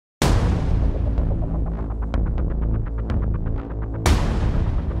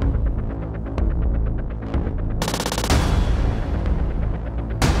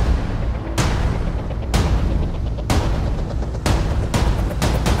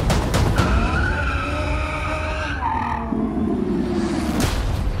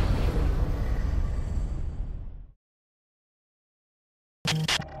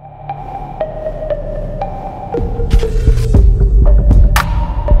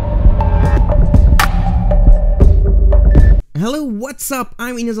Hello, what's up?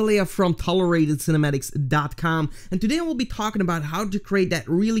 I'm Ignace Aleya from ToleratedCinematics.com, and today I will be talking about how to create that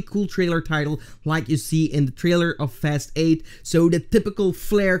really cool trailer title like you see in the trailer of Fast 8. So the typical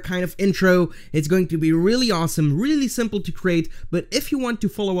flare kind of intro. It's going to be really awesome, really simple to create, but if you want to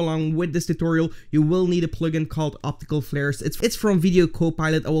follow along with this tutorial, you will need a plugin called Optical Flares. It's from Video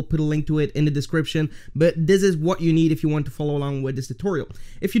Copilot. I will put a link to it in the description, but this is what you need if you want to follow along with this tutorial.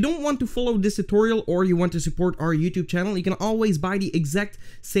 If you don't want to follow this tutorial or you want to support our YouTube channel, you can always buy the exact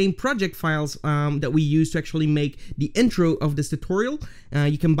same project files that we use to actually make the intro of this tutorial.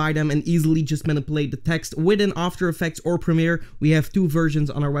 You can buy them and easily just manipulate the text within After Effects or Premiere. We have two versions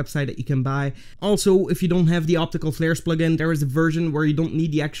on our website that you can buy. Also, if you don't have the Optical Flares plugin, there is a version where you don't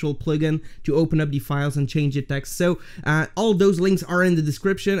need the actual plugin to open up the files and change the text. So all those links are in the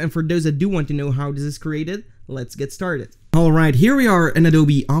description, and for those that do want to know how this is created, let's get started. Alright, here we are in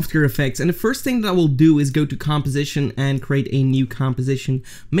Adobe After Effects, and the first thing that I will do is go to Composition and create a new composition.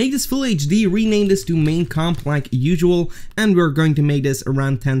 Make this Full HD, rename this to Main Comp like usual, and we're going to make this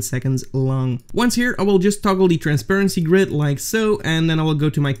around 10 seconds long. Once here, I will just toggle the transparency grid like so, and then I will go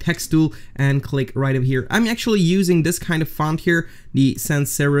to my text tool and click right over here. I'm actually using this kind of font here, the sans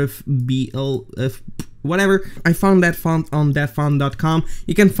serif BLF. Whatever, I found that font on thatfont.com.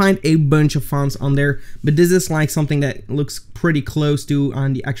 You can find a bunch of fonts on there, but this is like something that looks pretty close to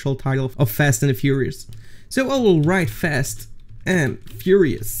on the actual title of Fast and the Furious. So I will write Fast and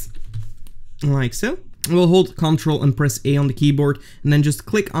Furious like so. We'll hold Ctrl and press A on the keyboard, and then just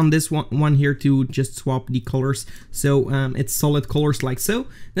click on this one here to just swap the colors. So it's solid colors like so.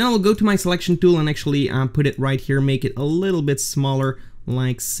 Then I'll go to my selection tool and actually put it right here, make it a little bit smaller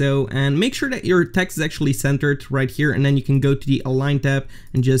like so, and make sure that your text is actually centered right here, and then you can go to the Align tab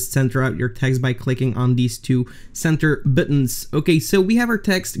and just center out your text by clicking on these two center buttons. Okay, so we have our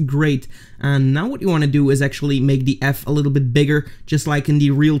text, great, and now what you want to do is actually make the F a little bit bigger, just like in the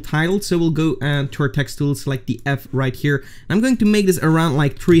real title. So we'll go to our text tool, select the F right here. I'm going to make this around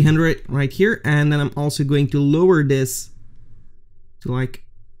like 300 right here, and then I'm also going to lower this to like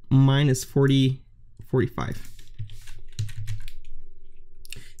minus 45.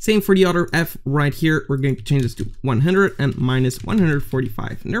 Same for the other F right here. We're going to change this to 100 and minus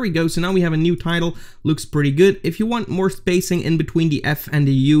 145. And there we go. So now we have a new title. Looks pretty good. If you want more spacing in between the F and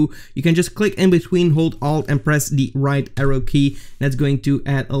the U, you can just click in between, hold Alt and press the right arrow key. That's going to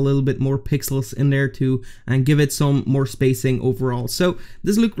add a little bit more pixels in there too and give it some more spacing overall. So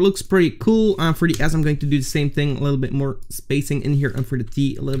this looks pretty cool. For the S, I'm going to do the same thing, a little bit more spacing in here, and for the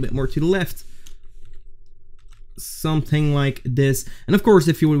T, a little bit more to the left. Something like this. And of course,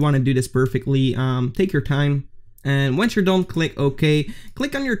 if you would want to do this perfectly, take your time, and once you're done, click OK.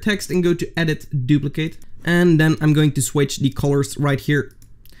 Click on your text and go to Edit, Duplicate, and then I'm going to switch the colors right here.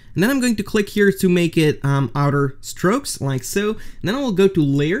 And then I'm going to click here to make it outer strokes like so. And then I will go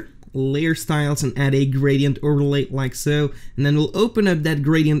to Layer Styles, and add a gradient overlay like so. And then we'll open up that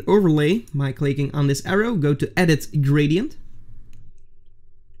gradient overlay by clicking on this arrow, go to Edit, Gradient.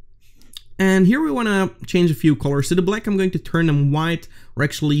 And here we want to change a few colors. So the black, I'm going to turn them white, or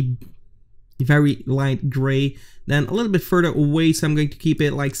actually very light gray. Then a little bit further away, so I'm going to keep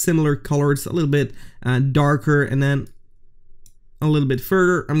it like similar colors, a little bit darker, and then a little bit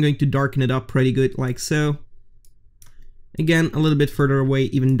further, I'm going to darken it up pretty good like so. Again, a little bit further away,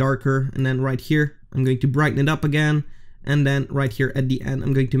 even darker, and then right here, I'm going to brighten it up again. And then right here at the end,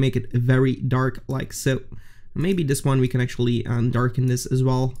 I'm going to make it very dark like so. Maybe this one we can actually darken this as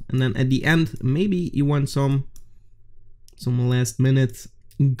well. And then at the end, maybe you want some last minute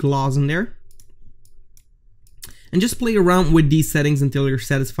gloss in there. And just play around with these settings until you're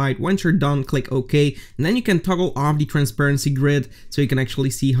satisfied. Once you're done, click OK. And then you can toggle off the transparency grid so you can actually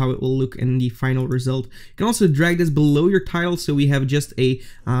see how it will look in the final result. You can also drag this below your title so we have just a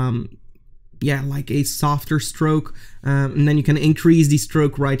yeah, like a softer stroke, and then you can increase the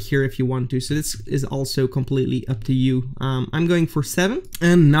stroke right here if you want to. So this is also completely up to you. I'm going for 7.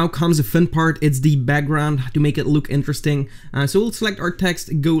 And now comes the fun part. It's the background to make it look interesting. So we'll select our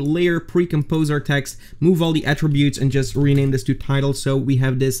text, go Layer, pre-compose our text, move all the attributes, and just rename this to title. So we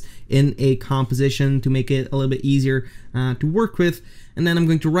have this in a composition to make it a little bit easier to work with. And then I'm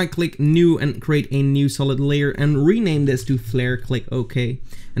going to right click, new, and create a new solid layer and rename this to flare. Click OK.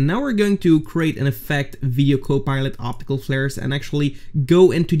 And now we're going to create an effect, Video Copilot Optical Flares, and actually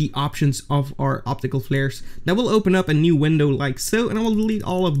go into the options of our optical flares. That will open up a new window like so, and I will delete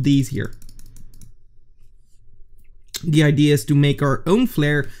all of these here. The idea is to make our own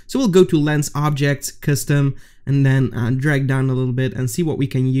flare, so we'll go to Lens, Objects, Custom, and then drag down a little bit and see what we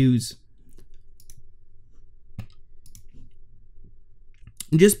can use.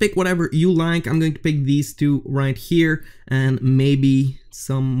 Just pick whatever you like. I'm going to pick these two right here, and maybe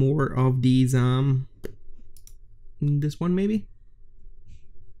some more of these, this one maybe.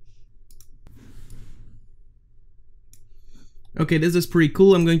 Okay, this is pretty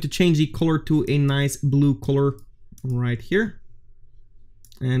cool. I'm going to change the color to a nice blue color right here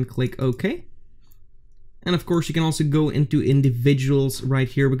and click OK. And of course, you can also go into individuals right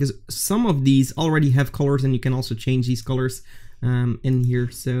here, because some of these already have colors, and you can also change these colors in here.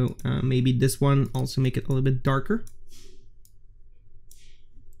 So maybe this one, also make it a little bit darker.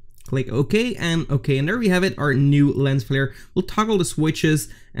 Click OK, and there we have it, our new lens flare. We'll toggle the switches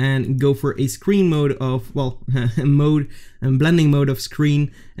and go for a screen mode of, well, blending mode of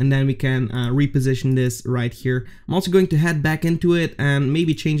screen, and then we can reposition this right here. I'm also going to head back into it and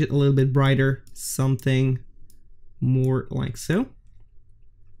maybe change it a little bit brighter, something more like so.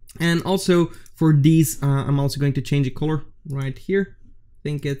 And also for these, I'm also going to change the color right here. I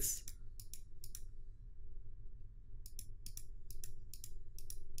think it's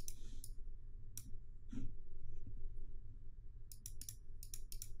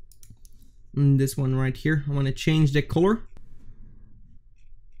this one right here. I want to change the color.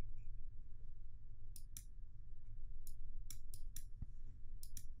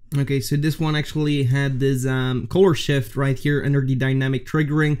 Okay, so this one actually had this color shift right here under the dynamic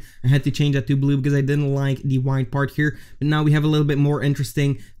triggering. I had to change that to blue because I didn't like the white part here. But now we have a little bit more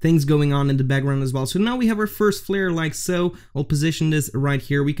interesting things going on in the background as well. So now we have our first flare like so. I'll position this right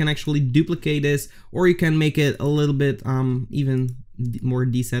here. We can actually duplicate this, or you can make it a little bit even more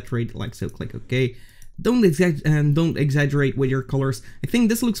desaturated like so. Click OK. Don't exaggerate with your colors. I think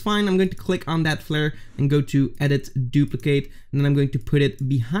this looks fine. I'm going to click on that flare and go to edit, duplicate, and then I'm going to put it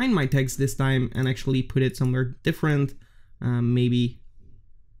behind my text this time and actually put it somewhere different, maybe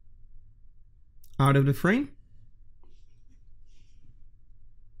out of the frame.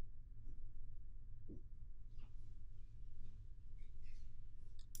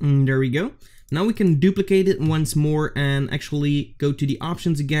 And there we go. Now we can duplicate it once more and actually go to the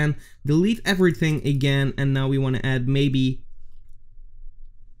options again, delete everything again, and now we want to add maybe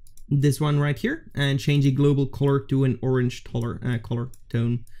this one right here and change the global color to an orange color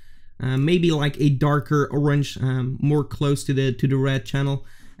tone. Maybe like a darker orange, more close to the red channel.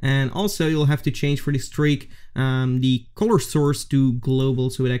 And also you'll have to change for the streak the color source to global,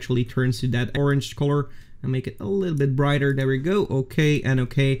 so it actually turns to that orange color. And make it a little bit brighter. There we go. Okay and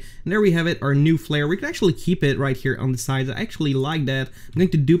okay. And there we have it, our new flare. We can actually keep it right here on the sides. I actually like that. I'm going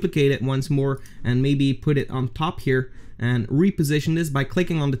to duplicate it once more and maybe put it on top here and reposition this. By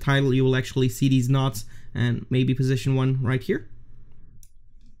clicking on the title, you will actually see these knots, and maybe position one right here.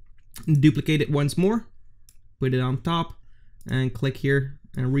 Duplicate it once more, put it on top, and click here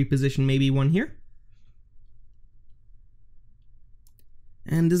and reposition maybe one here.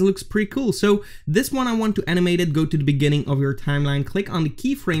 And this looks pretty cool. So this one I want to animate it. Go to the beginning of your timeline, click on the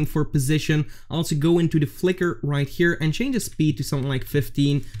keyframe for position. Also go into the flicker right here and change the speed to something like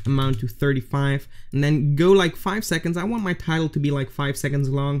 15, amount to 35, and then go like 5 seconds. I want my title to be like 5 seconds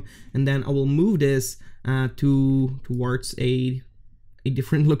long, and then I will move this towards a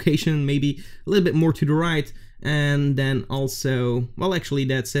different location, maybe a little bit more to the right. And then also, well, actually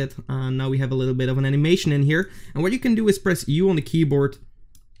that's it. Now we have a little bit of an animation in here, and what you can do is press U on the keyboard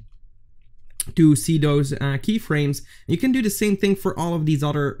to see those keyframes. You can do the same thing for all of these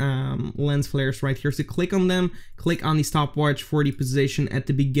other lens flares right here. So click on them, click on the stopwatch for the position at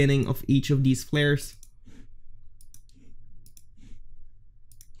the beginning of each of these flares.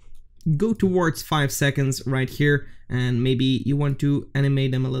 Go towards 5 seconds right here, and maybe you want to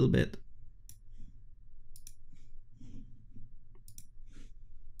animate them a little bit.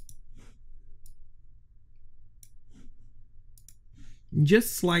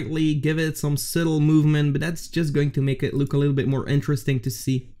 Just slightly give it some subtle movement, but that's just going to make it look a little bit more interesting to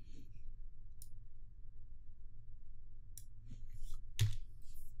see.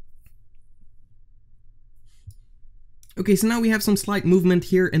 Okay, so now we have some slight movement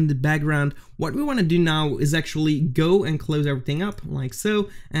here in the background. What we want to do now is actually go and close everything up like so,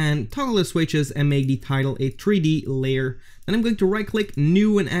 and toggle the switches and make the title a 3D layer. Then I'm going to right click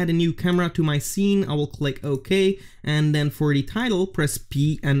new and add a new camera to my scene. I will click OK, and then for the title press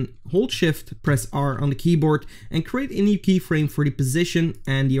P and hold shift, press R on the keyboard and create a new keyframe for the position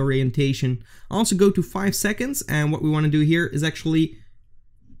and the orientation. Also go to 5 seconds, and what we want to do here is actually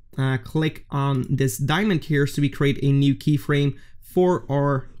click on this diamond here so we create a new keyframe for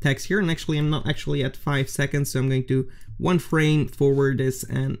our text here. And actually, I'm not actually at 5 seconds, so I'm going to 1 frame forward this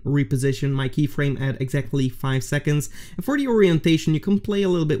and reposition my keyframe at exactly 5 seconds. And for the orientation, you can play a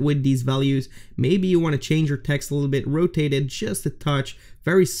little bit with these values. Maybe you want to change your text a little bit, rotate it just a touch,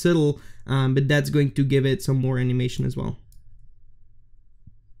 very subtle, but that's going to give it some more animation as well.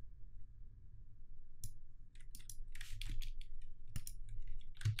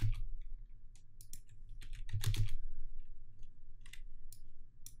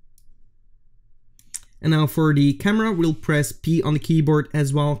 And now for the camera, we'll press P on the keyboard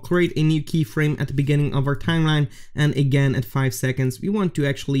as well, create a new keyframe at the beginning of our timeline, and again at 5 seconds, we want to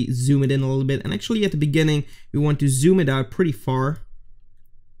actually zoom it in a little bit, and actually at the beginning, we want to zoom it out pretty far,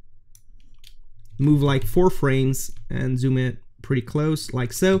 move like 4 frames, and zoom it pretty close,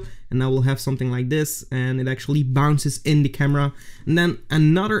 like so, and now we'll have something like this, and it actually bounces in the camera. And then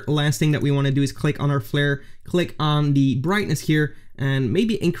another last thing that we want to do is click on our flare, click on the brightness here, and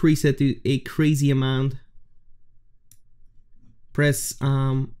maybe increase it to a crazy amount. Press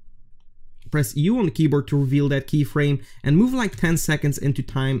U on the keyboard to reveal that keyframe, and move like 10 seconds into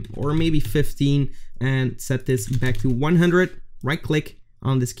time, or maybe 15, and set this back to 100. Right click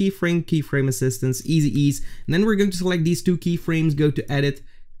on this keyframe, keyframe assistance, easy ease, and then we're going to select these 2 keyframes, go to edit,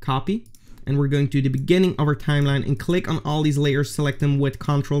 copy, and we're going to the beginning of our timeline and click on all these layers, select them with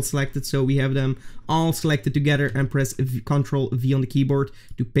Control selected so we have them all selected together, and press Control V on the keyboard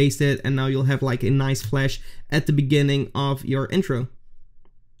to paste it, and now you'll have like a nice flash at the beginning of your intro.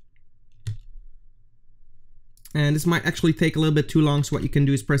 And this might actually take a little bit too long, so what you can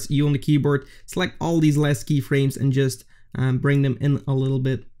do is press U on the keyboard, select all these last keyframes, and just bring them in a little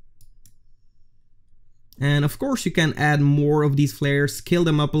bit. And of course you can add more of these flares, scale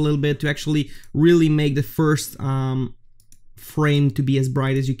them up a little bit to actually really make the first frame to be as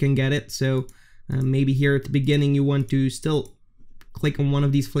bright as you can get it. So maybe here at the beginning you want to still click on one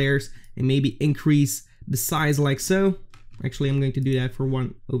of these flares and maybe increase the size like so. Actually, I'm going to do that for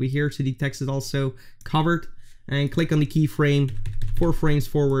one over here so the text is also covered. And click on the keyframe, 4 frames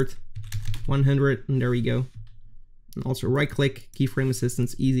forward, 100, and there we go. And also right click, keyframe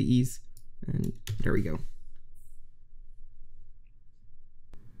assistance, easy ease, and there we go.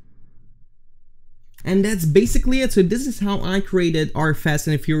 And that's basically it. So this is how I created our Fast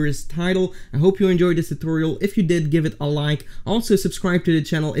and Furious title. I hope you enjoyed this tutorial. If you did, give it a like. Also subscribe to the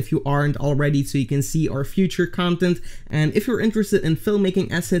channel if you aren't already so you can see our future content. And if you're interested in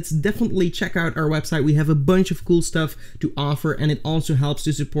filmmaking assets, definitely check out our website. We have a bunch of cool stuff to offer, and it also helps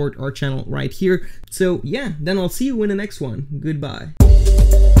to support our channel right here. So yeah, then I'll see you in the next one. Goodbye.